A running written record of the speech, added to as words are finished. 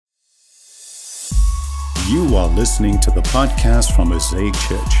You are listening to the podcast from Mosaic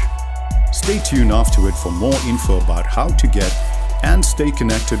Church. Stay tuned after it for more info about how to get and stay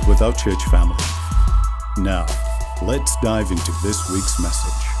connected with our church family. Now, let's dive into this week's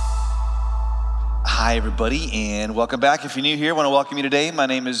message. Hi, everybody, and welcome back. If you're new here, I want to welcome you today. My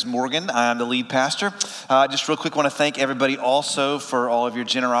name is Morgan. I'm the lead pastor. Just real quick, I want to thank everybody also for all of your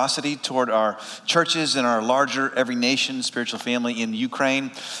generosity toward our churches and our larger Every Nation spiritual family in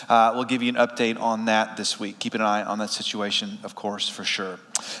Ukraine. We'll give you an update on that this week. Keep an eye on that situation, of course, for sure.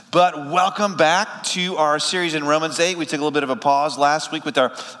 But welcome back to our series in Romans 8. We took a little bit of a pause last week with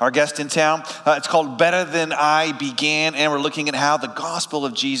our guest in town. It's called Better Than I Began, and we're looking at how the gospel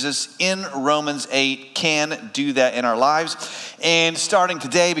of Jesus in Romans 8 can do that in our lives. And starting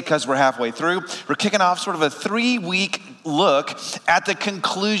today, because we're halfway through, we're kicking off sort of a 3-week look at the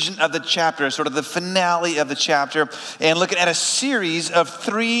conclusion of the chapter, sort of the finale of the chapter, and looking at a series of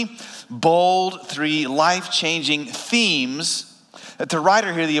 3 bold, 3 life-changing themes that the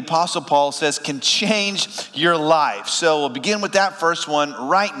writer here, the Apostle Paul, says can change your life. So we'll begin with that first one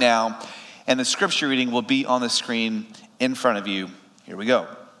right now, and the scripture reading will be on the screen in front of you. Here we go.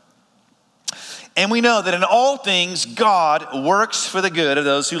 And we know that in all things, God works for the good of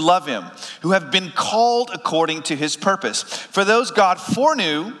those who love him, who have been called according to his purpose. For those God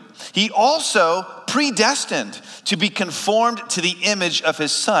foreknew, he also predestined to be conformed to the image of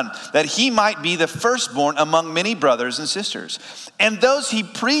his Son, that he might be the firstborn among many brothers and sisters. And those he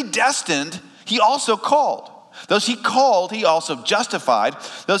predestined, he also called. Those he called, he also justified.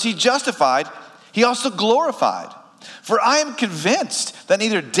 Those he justified, he also glorified. For I am convinced that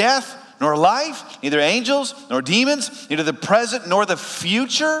neither death nor life, neither angels nor demons, neither the present nor the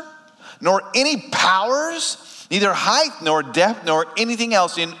future, nor any powers, neither height nor depth nor anything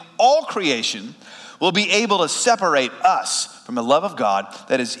else in all creation will be able to separate us from the love of God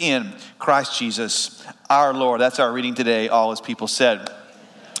that is in Christ Jesus our Lord. That's our reading today, all as people said.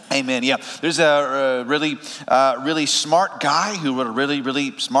 Amen. Yeah, there's a really smart guy who wrote a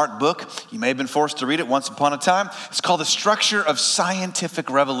really smart book. You may have been forced to read it once upon a time. It's called The Structure of Scientific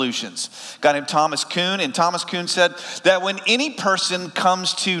Revolutions. A guy named Thomas Kuhn, and Thomas Kuhn said that when any person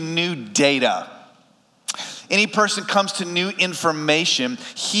comes to new data, any person comes to new information,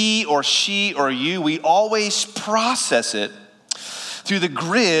 he or she or you, we always process it through the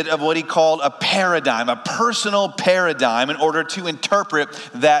grid of what he called a paradigm, a personal paradigm, in order to interpret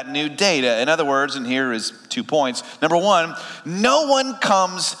that new data. In other words, and here is 2 points. Number 1, no one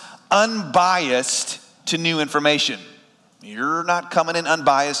comes unbiased to new information. You're not coming in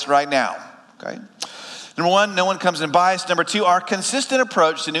unbiased right now, okay? Number 1, no one comes in biased. Number 2, our consistent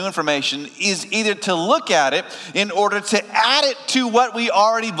approach to new information is either to look at it in order to add it to what we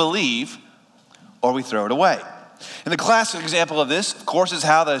already believe, or we throw it away. And the classic example of this, of course, is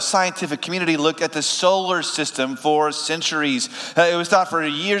how the scientific community looked at the solar system for centuries. It was thought for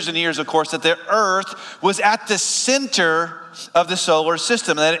years and years, of course, that the Earth was at the center of the solar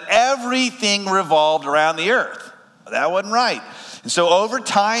system, and that everything revolved around the Earth. That wasn't right. And so over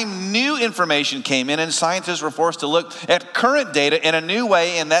time, new information came in, and scientists were forced to look at current data in a new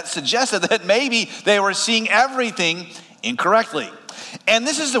way, and that suggested that maybe they were seeing everything incorrectly. And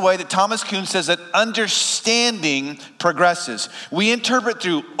this is the way that Thomas Kuhn says that understanding progresses. We interpret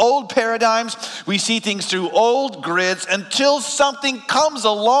through old paradigms, we see things through old grids until something comes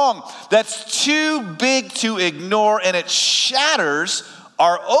along that's too big to ignore, and it shatters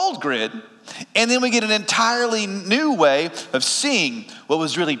our old grid. And then we get an entirely new way of seeing what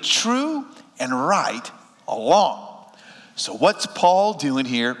was really true and right all along. So what's Paul doing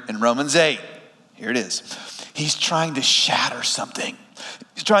here in Romans 8? Here it is. He's trying to shatter something.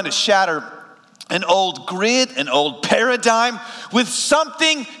 He's trying to shatter an old grid, an old paradigm with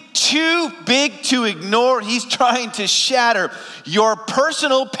something too big to ignore. He's trying to shatter your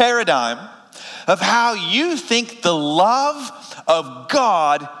personal paradigm of how you think the love of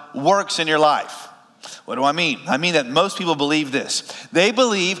God works in your life. What do I mean? I mean that most people believe this. They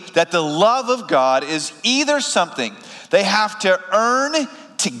believe that the love of God is either something they have to earn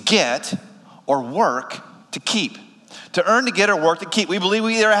to get or work to keep. To earn, to get, or work to keep. We believe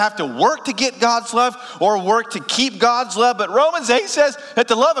we either have to work to get God's love or work to keep God's love. But Romans 8 says that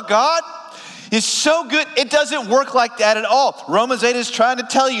the love of God is so good, it doesn't work like that at all. Romans 8 is trying to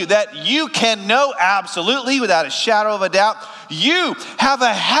tell you that you can know absolutely, without a shadow of a doubt, you have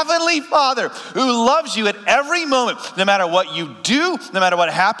a heavenly Father who loves you at every moment, no matter what you do, no matter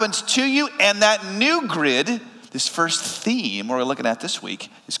what happens to you. And that new grid, this first theme we're looking at this week,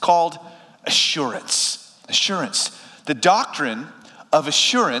 is called assurance. Assurance. The doctrine of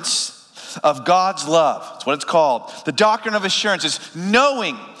assurance of God's love. That's what it's called. The doctrine of assurance is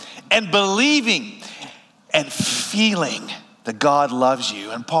knowing and believing and feeling that God loves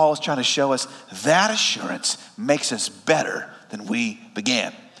you. And Paul is trying to show us that assurance makes us better than we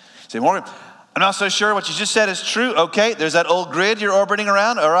began. You say, Morgan, I'm not so sure what you just said is true. Okay, there's that old grid you're orbiting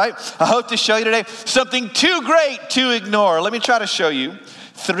around, all right? I hope to show you today something too great to ignore. Let me try to show you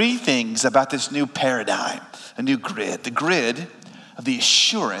 3 things about this new paradigm, a new grid, the grid of the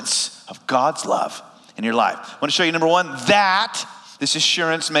assurance of God's love in your life. I want to show you, number 1, that this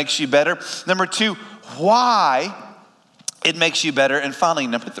assurance makes you better. Number 2, why it makes you better. And finally,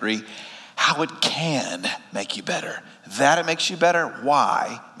 number 3, how it can make you better. That it makes you better,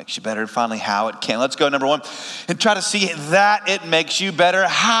 why it makes you better, and finally, how it can. Let's go, number 1, and try to see that it makes you better.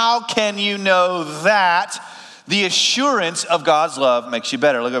 How can you know that the assurance of God's love makes you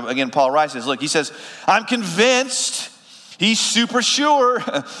better? Look, again, Paul writes this. Look, he says, I'm convinced, he's super sure,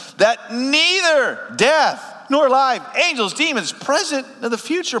 that neither death nor life, angels, demons, present and the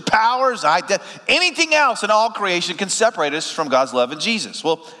future, powers, anything else in all creation can separate us from God's love in Jesus.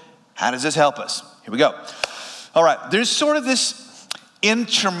 Well, how does this help us? Here we go. All right, there's sort of this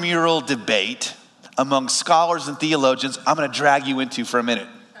intramural debate among scholars and theologians I'm going to drag you into for a minute.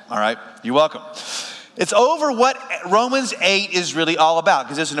 All right, you're welcome. It's over what Romans 8 is really all about,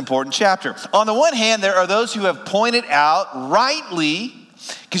 because it's an important chapter. On the one hand, there are those who have pointed out rightly,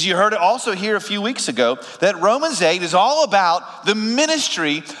 because you heard it also here a few weeks ago, that Romans 8 is all about the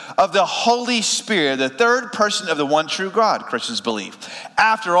ministry of the Holy Spirit, the third person of the one true God, Christians believe.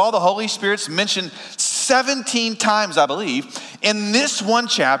 After all, the Holy Spirit's mentioned 17 times, I believe, in this one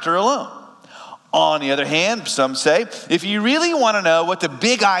chapter alone. On the other hand, some say, if you really want to know what the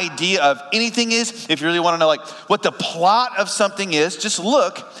big idea of anything is, if you really want to know like what the plot of something is, just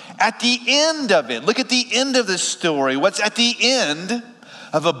look at the end of it. Look at the end of the story. What's at the end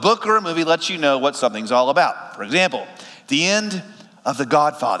of a book or a movie lets you know what something's all about. For example, the end of The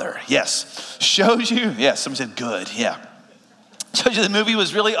Godfather, yes, shows you, yes, someone said good, yeah. Shows you the movie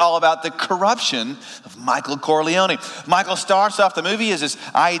was really all about the corruption of Michael Corleone. Michael starts off the movie as this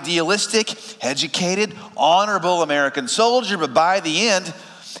idealistic, educated, honorable American soldier, but by the end,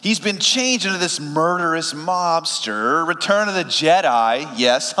 he's been changed into this murderous mobster. Return of the Jedi,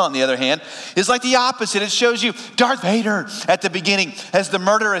 yes, on the other hand, is like the opposite. It shows you Darth Vader at the beginning as the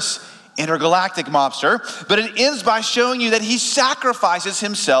murderous intergalactic mobster, but it ends by showing you that he sacrifices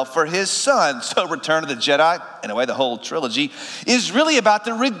himself for his son. So Return of the Jedi, in a way the whole trilogy, is really about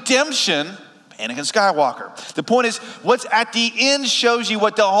the redemption of Anakin Skywalker. The point is, what's at the end shows you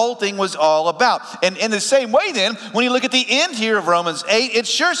what the whole thing was all about. And in the same way then, when you look at the end here of Romans 8, it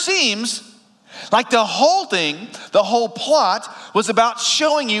sure seems like the whole thing, the whole plot, was about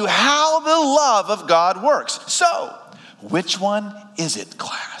showing you how the love of God works. So, which one is it,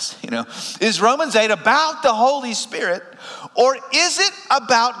 class? Is Romans 8 about the Holy Spirit, or is it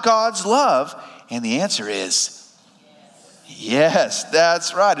about God's love? And the answer is yes,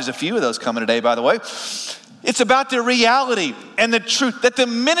 that's right. There's a few of those coming today, by the way. It's about the reality and the truth that the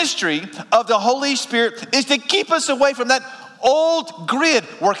ministry of the Holy Spirit is to keep us away from that old grid,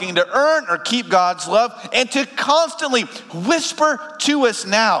 working to earn or keep God's love, and to constantly whisper to us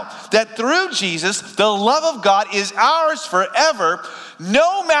now that through Jesus, the love of God is ours forever,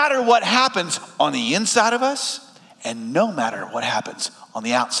 no matter what happens on the inside of us and no matter what happens on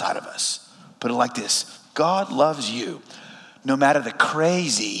the outside of us. Put it like this: God loves you no matter the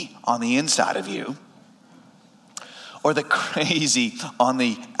crazy on the inside of you or the crazy on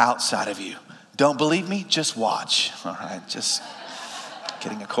the outside of you. Don't believe me? Just watch. All right, just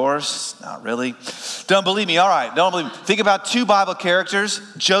kidding, of course. Not really. Don't believe me? All right, don't believe me. Think about 2 Bible characters,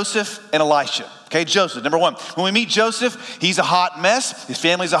 Joseph and Elisha. Okay, Joseph, number 1. When we meet Joseph, he's a hot mess. His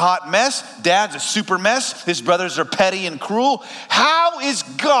family's a hot mess. Dad's a super mess. His brothers are petty and cruel. How is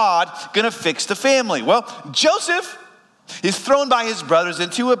God going to fix the family? Well, Joseph is thrown by his brothers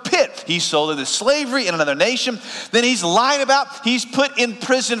into a pit. He's sold into slavery in another nation. Then he's lied about. He's put in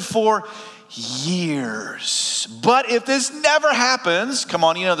prison for years. But if this never happens, come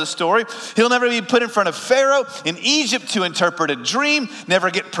on, you know the story, he'll never be put in front of Pharaoh in Egypt to interpret a dream,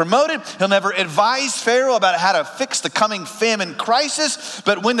 never get promoted. He'll never advise Pharaoh about how to fix the coming famine crisis.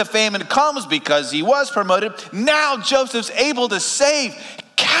 But when the famine comes, because he was promoted, now Joseph's able to save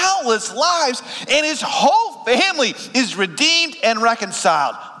countless lives, and his whole family is redeemed and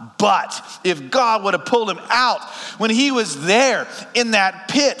reconciled. But if God would have pulled him out when he was there in that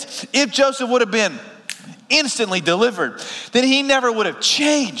pit, if Joseph would have been instantly delivered, then he never would have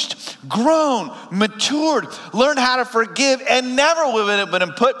changed, grown, matured, learned how to forgive, and never would have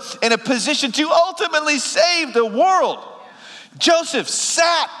been put in a position to ultimately save the world. Joseph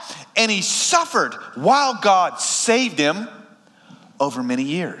sat and he suffered while God saved him over many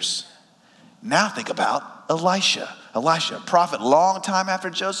years. Now think about Elisha. Elisha, a prophet long time after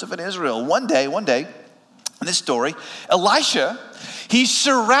Joseph in Israel. One day, in this story, Elisha, he's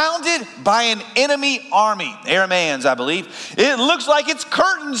surrounded by an enemy army, Arameans, I believe. It looks like it's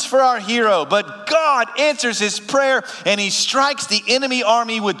curtains for our hero, but God answers his prayer and he strikes the enemy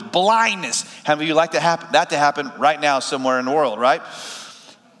army with blindness. How many of you like that to happen right now somewhere in the world, right?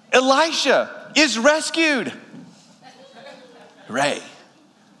 Elisha is rescued. Hooray.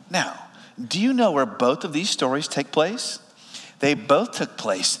 Now, do you know where both of these stories take place? They both took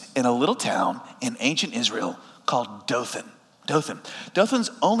place in a little town in ancient Israel called Dothan. Dothan's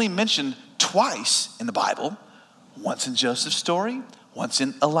only mentioned twice in the Bible, once in Joseph's story, once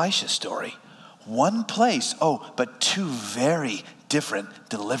in Elisha's story. One place, but two very different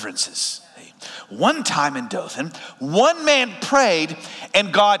deliverances. One time in Dothan, one man prayed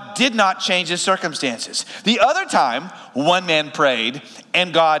and God did not change his circumstances. The other time, one man prayed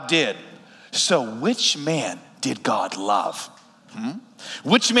and God did. So which man did God love?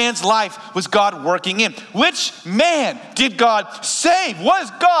 Which man's life was God working in? Which man did God save?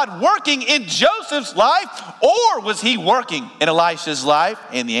 Was God working in Joseph's life, or was he working in Elisha's life?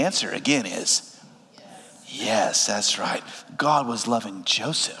 And the answer again is yes, that's right. God was loving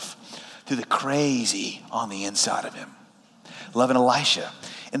Joseph through the crazy on the inside of him. Loving Elisha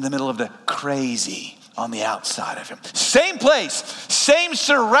in the middle of the crazy on the outside of him. Same place, same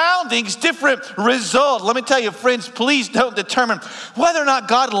surroundings, different result. Let me tell you, friends, please don't determine whether or not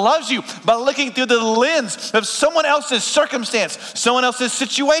God loves you by looking through the lens of someone else's circumstance, someone else's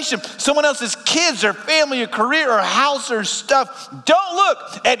situation, someone else's kids or family or career or house or stuff. Don't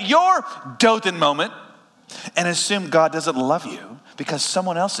look at your Dothan moment and assume God doesn't love you because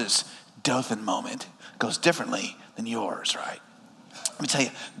someone else's Dothan moment goes differently than yours, right? Let me tell you,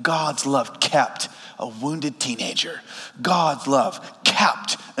 God's love kept a wounded teenager. God's love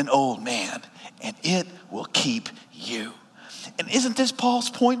kept an old man, and it will keep you. And isn't this Paul's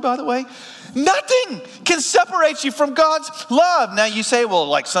point, by the way? Nothing can separate you from God's love. Now you say, well,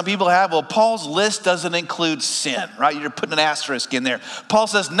 like some people have, Paul's list doesn't include sin, right? You're putting an asterisk in there. Paul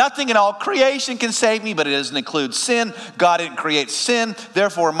says nothing in all creation can save me, but it doesn't include sin. God didn't create sin.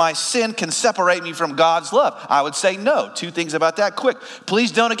 Therefore, my sin can separate me from God's love. I would say no. Two things about that quick.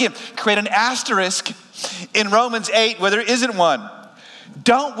 Please don't, again, create an asterisk in Romans 8 where there isn't one.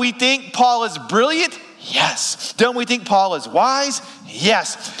 Don't we think Paul is brilliant? Yes. Don't we think Paul is wise?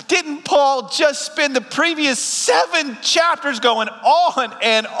 Yes. Didn't Paul just spend the previous 7 chapters going on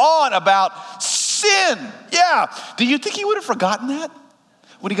and on about sin? Yeah. Do you think he would have forgotten that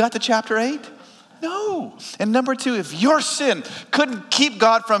when he got to chapter 8? No. And number 2, if your sin couldn't keep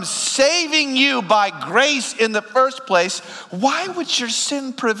God from saving you by grace in the first place, why would your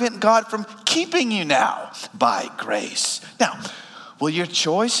sin prevent God from keeping you now by grace? Now, will your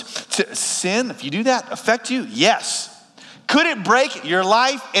choice to sin, if you do that, affect you? Yes. Could it break your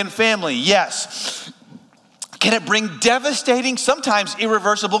life and family? Yes. Can it bring devastating, sometimes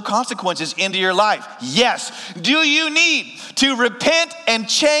irreversible consequences into your life? Yes. Do you need to repent and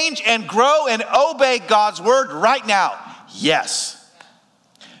change and grow and obey God's word right now? Yes.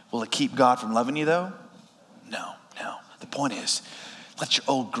 Will it keep God from loving you though? No. The point is, let your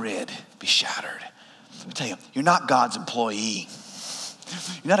old grid be shattered. Let me tell you, you're not God's employee.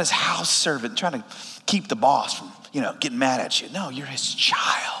 You're not his house servant trying to keep the boss from, getting mad at you. No, you're his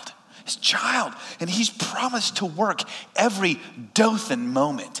child. And he's promised to work every Dothan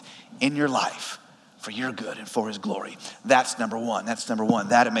moment in your life for your good and for his glory. That's number one.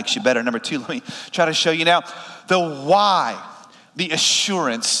 That it makes you better. Number 2, let me try to show you now the why. The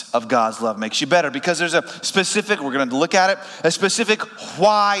assurance of God's love makes you better, because there's a specific, we're going to look at it, a specific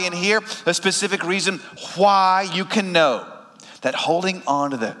why in here, a specific reason why you can know that holding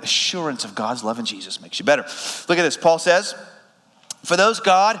on to the assurance of God's love in Jesus makes you better. Look at this. Paul says, for those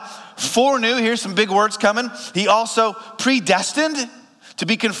God foreknew, here's some big words coming, he also predestined to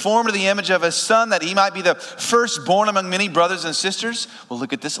be conformed to the image of his son, that he might be the firstborn among many brothers and sisters. We'll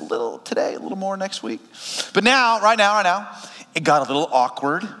look at this a little today, a little more next week. But now, right now, it got a little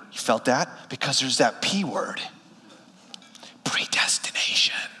awkward. You felt that? Because there's that P word,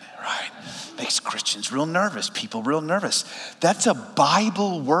 predestination, right? Makes Christians real nervous, people real nervous. That's a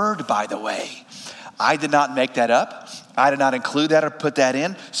Bible word, by the way. I did not make that up. I did not include that or put that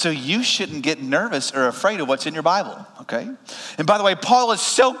in. So you shouldn't get nervous or afraid of what's in your Bible, okay? And by the way, Paul is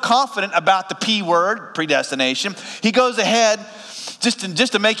so confident about the P word, predestination. He goes ahead,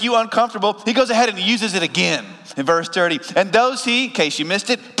 just to make you uncomfortable, he goes ahead and uses it again in verse 30. And those he, in case you missed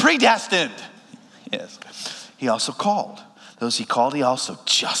it, predestined. Yes. He also called. Those he called, he also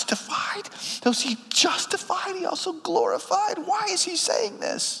justified. Those he justified, he also glorified. Why is he saying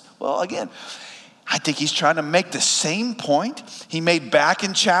this? Well, again, I think he's trying to make the same point he made back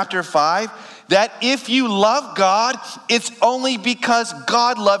in chapter 5, that if you love God, it's only because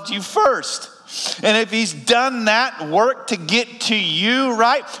God loved you first. And if he's done that work to get to you,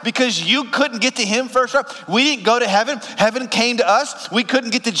 right? Because you couldn't get to him first, right? We didn't go to heaven. Heaven came to us. We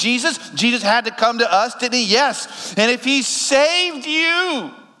couldn't get to Jesus. Jesus had to come to us, didn't he? Yes. And if he saved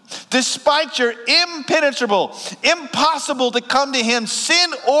you, despite your impenetrable, impossible to come to him,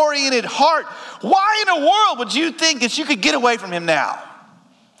 sin-oriented heart, why in the world would you think that you could get away from him now?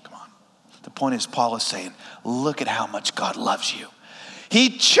 Come on. The point is, Paul is saying, look at how much God loves you. He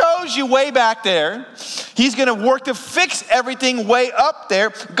chose you way back there. He's going to work to fix everything way up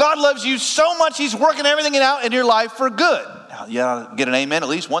there. God loves you so much, he's working everything out in your life for good. Now, you ought to get an amen, at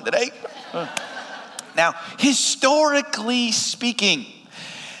least one today. Now, historically speaking,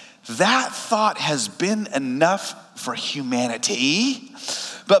 that thought has been enough for humanity.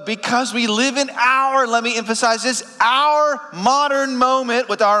 But because we live in let me emphasize this, our modern moment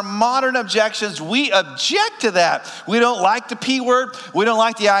with our modern objections, we object to that. We don't like the P word. We don't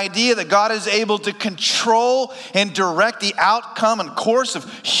like the idea that God is able to control and direct the outcome and course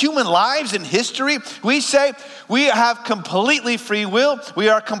of human lives in history. We say we have completely free will. We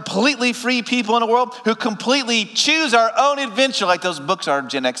are completely free people in the world who completely choose our own adventure, like those books our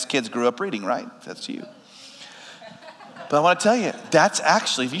Gen X kids grew up reading, right? That's you. But I want to tell you, that's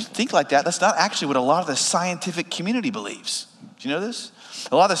actually, if you think like that, that's not actually what a lot of the scientific community believes. Do you know this?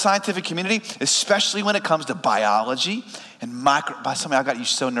 A lot of the scientific community, especially when it comes to biology and by something I got you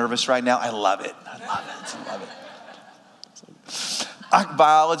so nervous right now. I love it.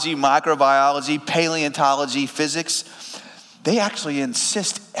 Biology, microbiology, paleontology, physics, they actually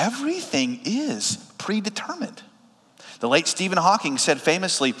insist everything is predetermined. The late Stephen Hawking said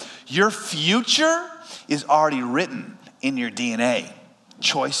famously, your future is already written in your DNA.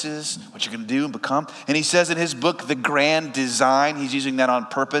 Choices, what you're going to do and become. And he says in his book, The Grand Design, he's using that on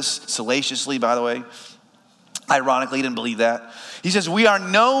purpose, salaciously, by the way. Ironically, he didn't believe that. He says, we are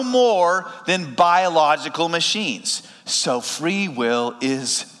no more than biological machines. So free will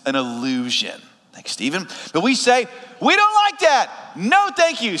is an illusion. Thanks, Stephen. But we say, we don't like that. No,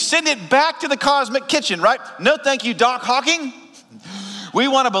 thank you. Send it back to the cosmic kitchen, right? No, thank you, Doc Hawking. We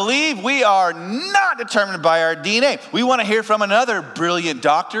want to believe we are not determined by our DNA. We want to hear from another brilliant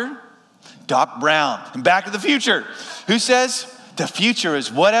doctor, Doc Brown, in Back to the Future, who says, the future is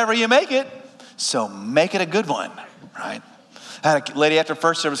whatever you make it, so make it a good one, right? I had a lady after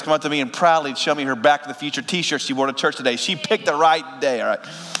first service come up to me and proudly show me her Back to the Future t-shirt she wore to church today. She picked the right day, all right?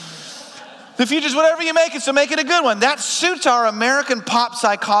 The future's whatever you make it, so make it a good one. That suits our American pop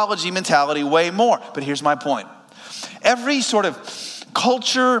psychology mentality way more. But here's my point. Every sort of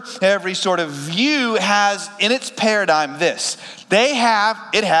culture, every sort of view has in its paradigm this. It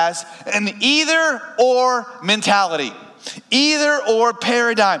has an either or mentality. Either or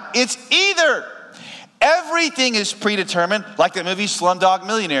paradigm. It's either. Everything is predetermined, like the movie Slumdog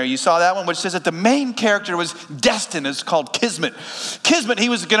Millionaire. You saw that one, which says that the main character was destined. It's called Kismet. Kismet, he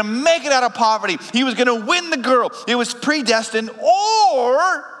was going to make it out of poverty. He was going to win the girl. It was predestined,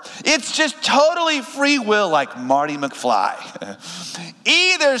 or it's just totally free will, like Marty McFly.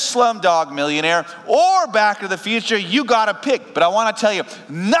 Either Slumdog Millionaire or Back to the Future, you got to pick. But I want to tell you,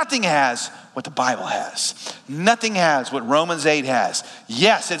 nothing has what the Bible has. Nothing has what Romans 8 has.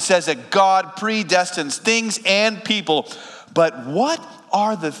 Yes, it says that God predestines things and people, but what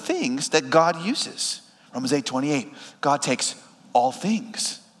are the things that God uses? Romans 8:28, God takes all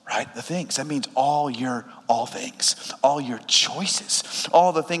things, right? The things. That means all things, all your choices,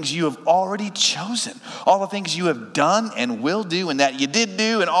 all the things you have already chosen, all the things you have done and will do and that you did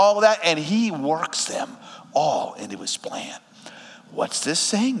do and all of that, and he works them all into his plan. What's this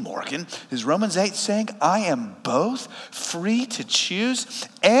saying, Morgan? Is Romans 8 saying I am both free to choose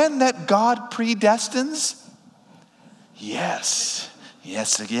and that God predestines? Yes,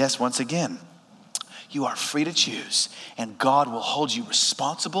 once again. You are free to choose, and God will hold you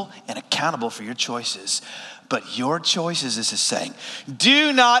responsible and accountable for your choices. But your choices, this is saying,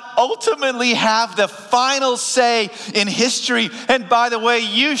 do not ultimately have the final say in history. And by the way,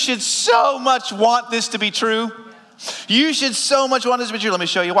 you should so much want this to be true. You should so much want this to be true. Let me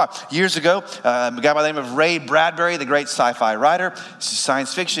show you why. Years ago, a guy by the name of Ray Bradbury, the great sci-fi writer. This is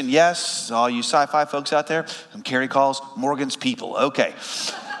science fiction, yes. All you sci-fi folks out there, whom Carrie calls Morgan's people. Okay.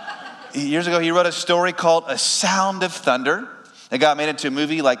 Years ago, he wrote a story called A Sound of Thunder. It got made into a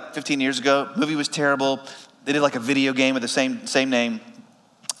movie like 15 years ago. The movie was terrible. They did like a video game with the same name.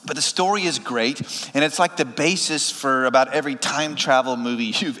 But the story is great, and it's like the basis for about every time travel movie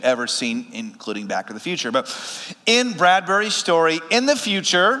you've ever seen, including Back to the Future. But in Bradbury's story, in the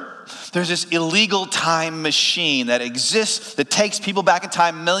future, there's this illegal time machine that exists that takes people back in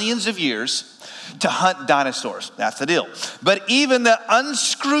time millions of years to hunt dinosaurs. That's the deal. But even the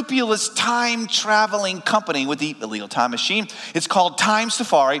unscrupulous time-traveling company with the illegal time machine, it's called Time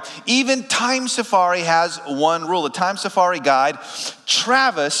Safari. Even Time Safari has one rule. The Time Safari guide,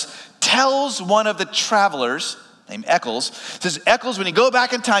 Travis, tells one of the travelers, named Eccles, says, Eccles, when you go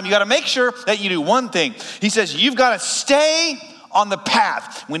back in time, you got to make sure that you do one thing. He says, you've got to stay on the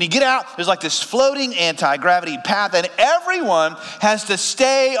path. When you get out, there's like this floating anti-gravity path, and everyone has to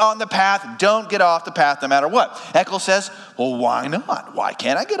stay on the path. Don't get off the path no matter what. Eccles says, well, why not? Why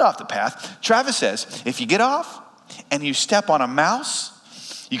can't I get off the path? Travis says, if you get off and you step on a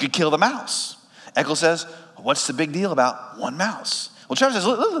mouse, you could kill the mouse. Eccles says, what's the big deal about one mouse? Well, Travis says,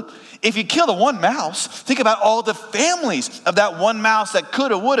 look, if you kill the one mouse, think about all the families of that one mouse that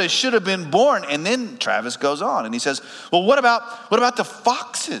coulda, woulda, shoulda been born. And then Travis goes on and he says, well, what about the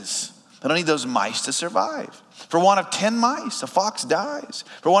foxes? They don't need those mice to survive. For one of 10 mice, a fox dies.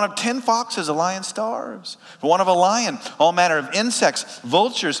 For one of 10 foxes, a lion starves. For one of a lion, all manner of insects,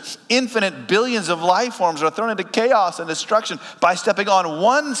 vultures, infinite billions of life forms are thrown into chaos and destruction. By stepping on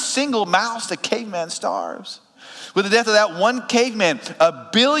one single mouse, the caveman starves. With the death of that one caveman, a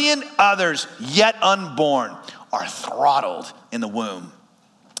billion others yet unborn are throttled in the womb.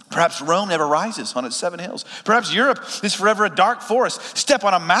 Perhaps Rome never rises on its 7 hills. Perhaps Europe is forever a dark forest. Step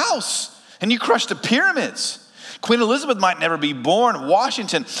on a mouse and you crush the pyramids. Queen Elizabeth might never be born.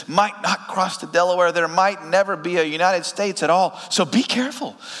 Washington might not cross the Delaware. There might never be a United States at all. So be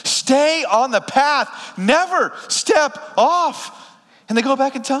careful. Stay on the path. Never step off. And they go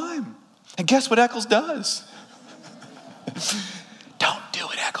back in time. And guess what Eccles does? Don't do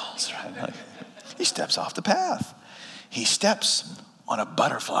it, Eccles. Right? He steps off the path. He steps on a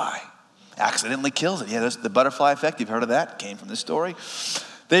butterfly. Accidentally kills it. Yeah, the butterfly effect. You've heard of that. Came from this story.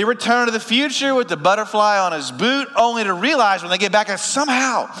 They return to the future with the butterfly on his boot, only to realize when they get back that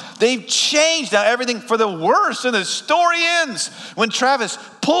somehow they've changed now everything for the worse. And the story ends when Travis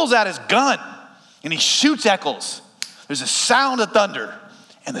pulls out his gun and he shoots Eccles. There's a sound of thunder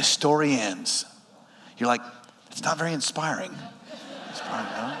and the story ends. You're like, it's not very inspiring.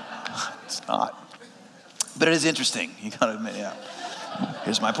 No, it's not. But it is interesting. You gotta admit, yeah.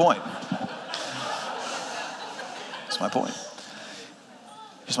 Here's my point.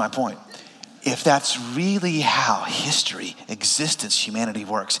 If that's really how history, existence, humanity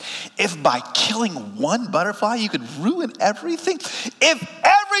works, if by killing one butterfly you could ruin everything, if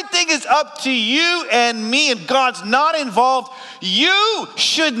everything is up to you and me and God's not involved, you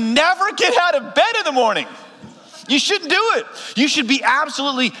should never get out of bed in the morning. You shouldn't do it. You should be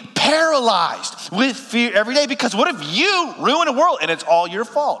absolutely paralyzed with fear every day, because what if you ruin a world and it's all your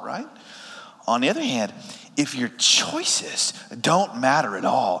fault, right? On the other hand, if your choices don't matter at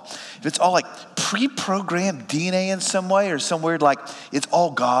all, if it's all like pre-programmed DNA in some way, or some weird like it's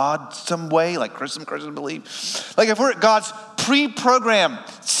all God some way, like Christians believe. Like if we're God's pre-programmed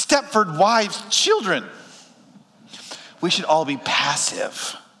Stepford wives' children, we should all be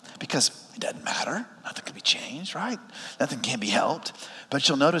passive because it doesn't matter. Nothing can be changed, right? Nothing can be helped. But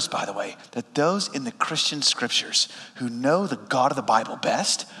you'll notice, by the way, that those in the Christian scriptures who know the God of the Bible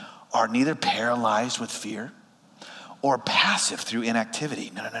best are neither paralyzed with fear or passive through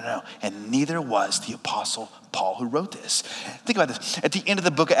inactivity. No. And neither was the Apostle Paul who wrote this. Think about this. At the end of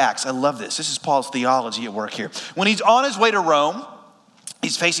the book of Acts, I love this. This is Paul's theology at work here. When he's on his way to Rome,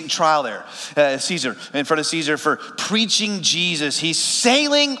 he's facing trial there, in front of Caesar for preaching Jesus. He's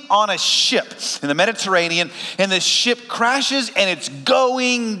sailing on a ship in the Mediterranean, and the ship crashes and it's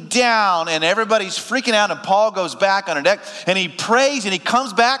going down, and everybody's freaking out, and Paul goes back on deck and he prays, and he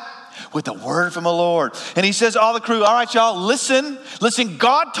comes back with a word from the Lord. And he says to all the crew, all right, y'all, listen,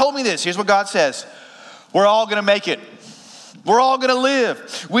 God told me this. Here's what God says. We're all gonna make it. We're all going to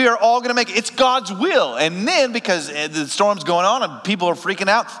live. We are all going to make it. It's God's will. And then, because the storm's going on and people are freaking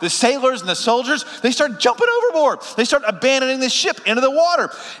out, the sailors and the soldiers, they start jumping overboard. They start abandoning the ship into the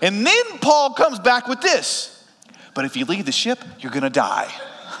water. And then Paul comes back with this. But if you leave the ship, you're going to die.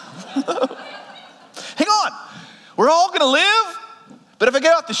 Hang on. We're all going to live, but if I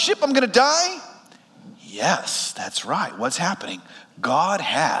get off the ship, I'm going to die? Yes, that's right. What's happening? God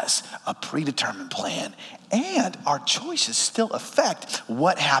has a predetermined plan, and our choices still affect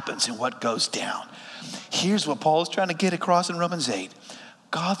what happens and what goes down. Here's what Paul is trying to get across in Romans 8.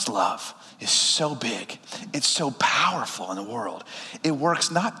 God's love is so big. It's so powerful in the world. It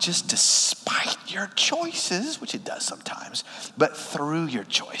works not just despite your choices, which it does sometimes, but through your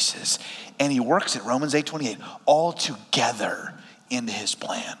choices. And he works it, Romans 8:28, all together into his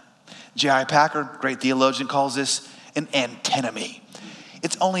plan. J.I. Packer, great theologian, calls this an antinomy.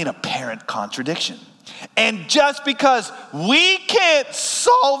 It's only an apparent contradiction. And just because we can't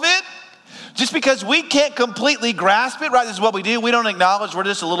solve it, just because we can't completely grasp it, right? This is what we do. We don't acknowledge we're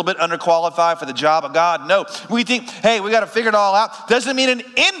just a little bit underqualified for the job of God. No, we think, hey, we got to figure it all out. Doesn't mean an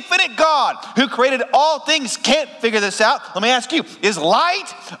infinite God who created all things can't figure this out. Let me ask you, is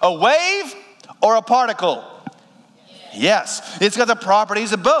light a wave or a particle? Yes, it's got the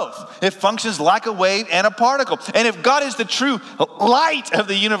properties of both. It functions like a wave and a particle. And if God is the true light of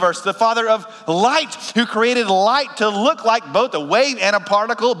the universe, the Father of light, who created light to look like both a wave and a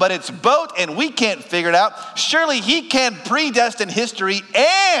particle, but it's both and we can't figure it out, surely he can predestine history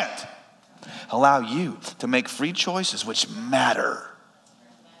and allow you to make free choices which matter,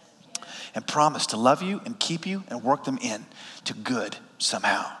 and promise to love you and keep you and work them in to good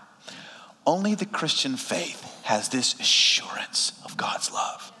somehow. Only the Christian faith has this assurance of God's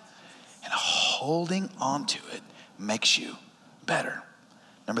love. And holding on to it makes you better.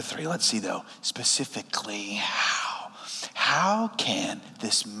 Number 3, let's see though, specifically how. How can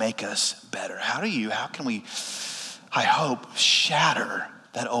this make us better? How can we, I hope, shatter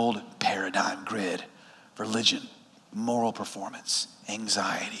that old paradigm grid? Religion, moral performance,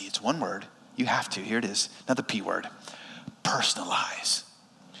 anxiety. It's one word. You have to. Here it is. Not the P word. Personalize.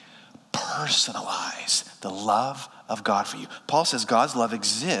 Personalize the love of God for you. Paul says God's love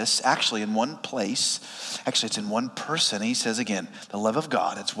exists actually in one place. Actually, it's in one person. He says again, the love of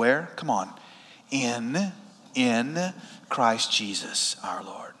God. It's where? Come on. In Christ Jesus our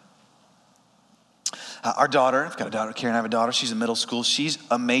Lord. Our daughter, I've got a daughter, Karen, I have a daughter. She's in middle school. She's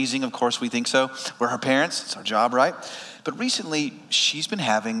amazing. Of course, we think so. We're her parents. It's our job, right? But recently, she's been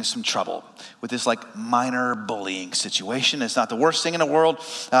having some trouble with this like minor bullying situation. It's not the worst thing in the world,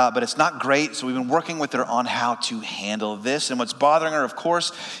 but it's not great. So we've been working with her on how to handle this. And what's bothering her, of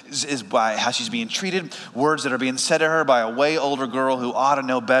course, is by how she's being treated, words that are being said to her by a way older girl who ought to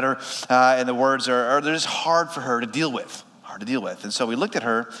know better. And the words they're just hard for her to deal with, And so we looked at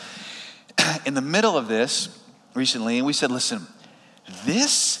her in the middle of this recently, and we said, listen,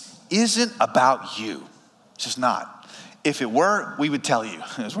 this isn't about you. It's just not. If it were, we would tell you,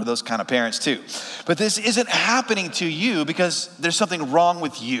 because we're those kind of parents too. But this isn't happening to you because there's something wrong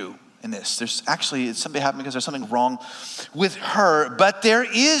with you in this. It's something happening because there's something wrong with her. But there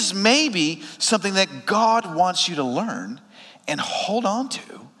is maybe something that God wants you to learn and hold on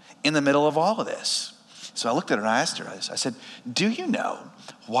to in the middle of all of this. So I looked at her and I asked her this. I said, do you know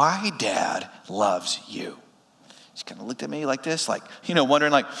why Dad loves you? She kind of looked at me like this, like,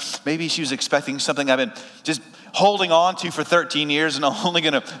 wondering like maybe she was expecting something I've been just holding on to for 13 years and I'm only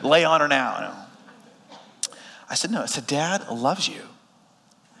going to lay on her now. I said, no. I said, Dad loves you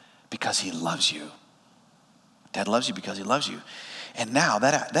because he loves you. Dad loves you because he loves you. And now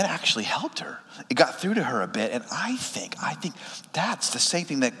that actually helped her. It got through to her a bit. And I think that's the same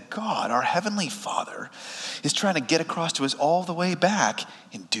thing that God, our Heavenly Father, is trying to get across to us all the way back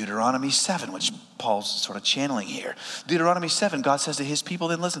in Deuteronomy 7, which Paul's sort of channeling here. Deuteronomy 7, God says to his people,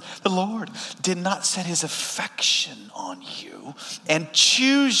 then listen, the Lord did not set his affection on you and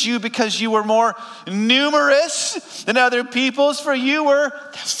choose you because you were more numerous than other peoples, for you were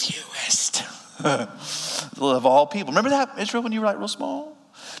the fewest of all people. Remember that, Israel, when you were like real small?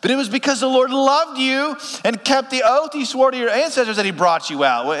 But it was because the Lord loved you and kept the oath he swore to your ancestors that he brought you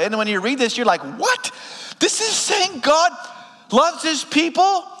out. And when you read this, you're like, what? This is saying God loves his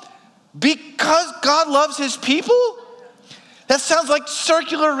people because God loves his people? That sounds like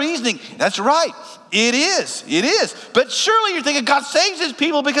circular reasoning. That's right. It is. But surely you're thinking God saves his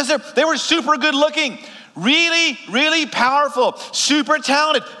people because they were super good looking. Really, really powerful, super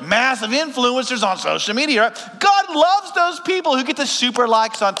talented, massive influencers on social media. Right? God loves those people who get the super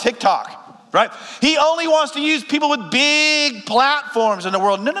likes on TikTok, right? He only wants to use people with big platforms in the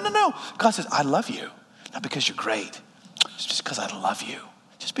world. No. God says, I love you, not because you're great, just because I love you.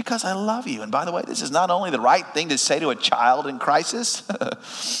 Just because I love you. And by the way, this is not only the right thing to say to a child in crisis,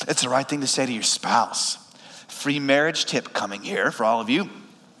 it's the right thing to say to your spouse. Free marriage tip coming here for all of you.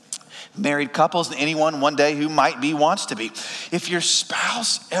 Married couples and anyone one day who might be wants to be. If your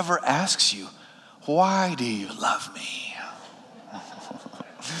spouse ever asks you, why do you love me?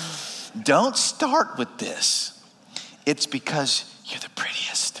 Don't start with this. It's because you're the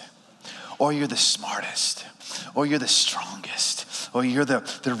prettiest, or you're the smartest, or you're the strongest, or you're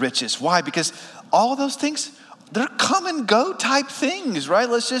the richest. Why? Because all of those things they're come and go type things, right?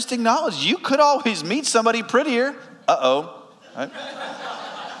 Let's just acknowledge you could always meet somebody prettier. Right?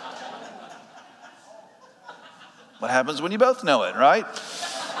 What happens when you both know it, right?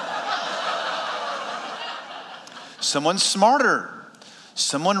 Someone smarter,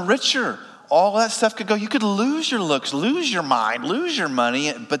 someone richer, all that stuff could go. You could lose your looks, lose your mind, lose your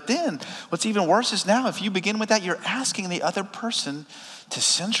money. But then what's even worse is now if you begin with that, you're asking the other person to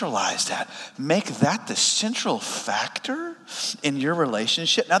centralize that. Make that the central factor in your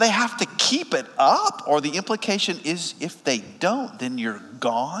relationship. Now they have to keep it up, or the implication is if they don't, then you're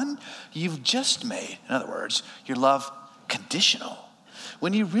gone. You've just made, in other words, your love conditional.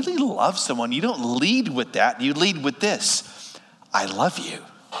 When you really love someone, you don't lead with that. You lead with this: I love you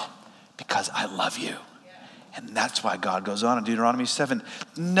because I love you. And that's why God goes on in Deuteronomy 7.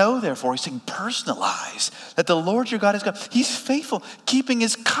 Know, therefore, he's saying personalize that the Lord your God is God. He's faithful, keeping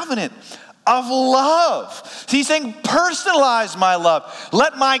his covenant of love. So he's saying personalize my love.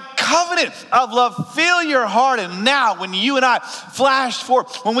 Let my covenant of love fill your heart. And now when you and I flash forward,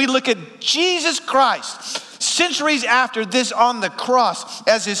 when we look at Jesus Christ, centuries after this on the cross,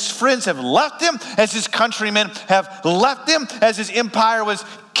 as his friends have left him, as his countrymen have left him, as his empire was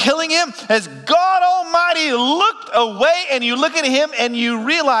killing him, as God Almighty looked away, and you look at him and you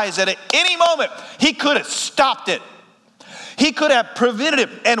realize that at any moment he could have stopped it. He could have prevented it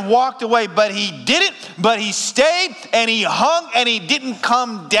and walked away, but he didn't. But he stayed and he hung and he didn't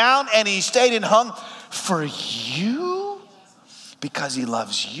come down, and he stayed and hung for you because he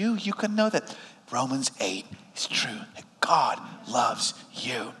loves you. You can know that Romans 8 is true, that God loves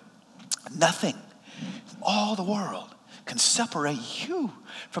you. Nothing in all the world can separate you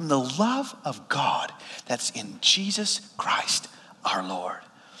from the love of God that's in Jesus Christ our Lord.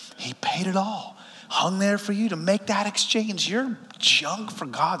 He paid it all, hung there for you to make that exchange. Your junk for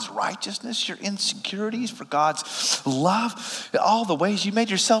God's righteousness, your insecurities for God's love, all the ways you made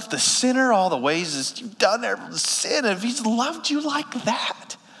yourself the sinner, all the ways you've done there from sin. If he's loved you like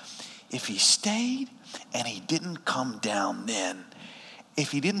that, if he stayed and he didn't come down then,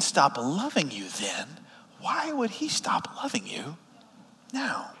 if he didn't stop loving you then, why would he stop loving you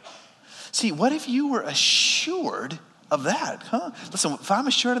now? See, what if you were assured of that? Listen, if I'm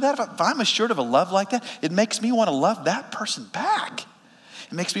assured of that, if I'm assured of a love like that, it makes me want to love that person back.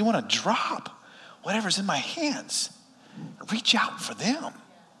 It makes me want to drop whatever's in my hands, reach out for them.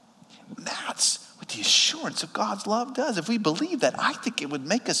 And that's what the assurance of God's love does. If we believe that, I think it would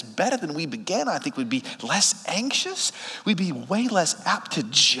make us better than we began. I think we'd be less anxious. We'd be way less apt to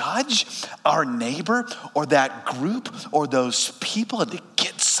judge our neighbor or that group or those people and to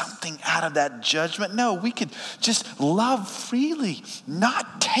get something out of that judgment. No, we could just love freely,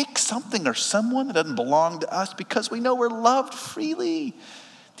 not take something or someone that doesn't belong to us because we know we're loved freely.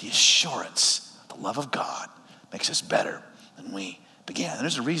 The assurance, the love of God makes us better than we began. And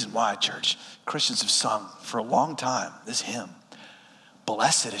there's a reason why, church, Christians have sung for a long time this hymn: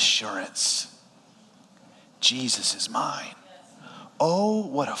 blessed assurance, Jesus is mine. Oh,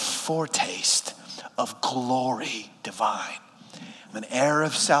 what a foretaste of glory divine. I'm an heir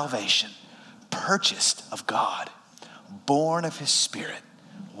of salvation, purchased of God, born of his Spirit,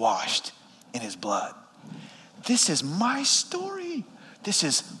 washed in his blood. This is my story. This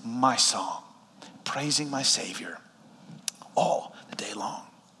is my song, praising my Savior all the day long.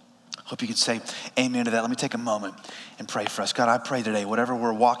 Hope you could say amen to that. Let me take a moment and pray for us. God, I pray today, whatever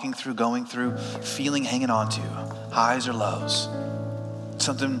we're walking through, going through, feeling, hanging on to, highs or lows,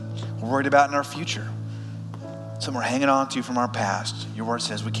 something we're worried about in our future, something we're hanging on to from our past. Your word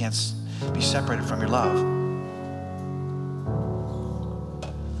says we can't be separated from your love.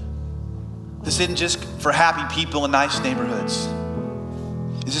 This isn't just for happy people in nice neighborhoods.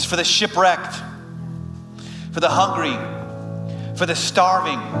 This is for the shipwrecked, for the hungry, for the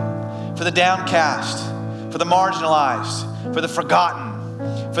starving, for the downcast, for the marginalized, for the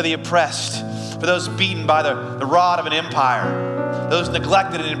forgotten, for the oppressed, for those beaten by the rod of an empire, those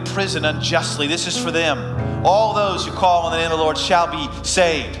neglected and imprisoned unjustly. This is for them. All those who call on the name of the Lord shall be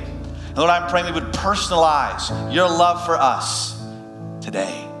saved. And Lord, I'm praying we would personalize your love for us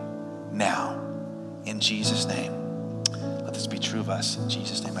today, now, in Jesus' name. Let this be true of us. In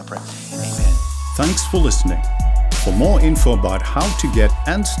Jesus' name I pray. Amen. Thanks for listening. For more info about how to get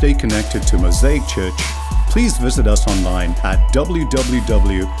and stay connected to Mosaic Church, please visit us online at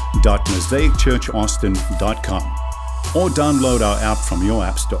www.mosaicchurchaustin.com or download our app from your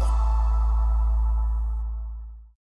app store.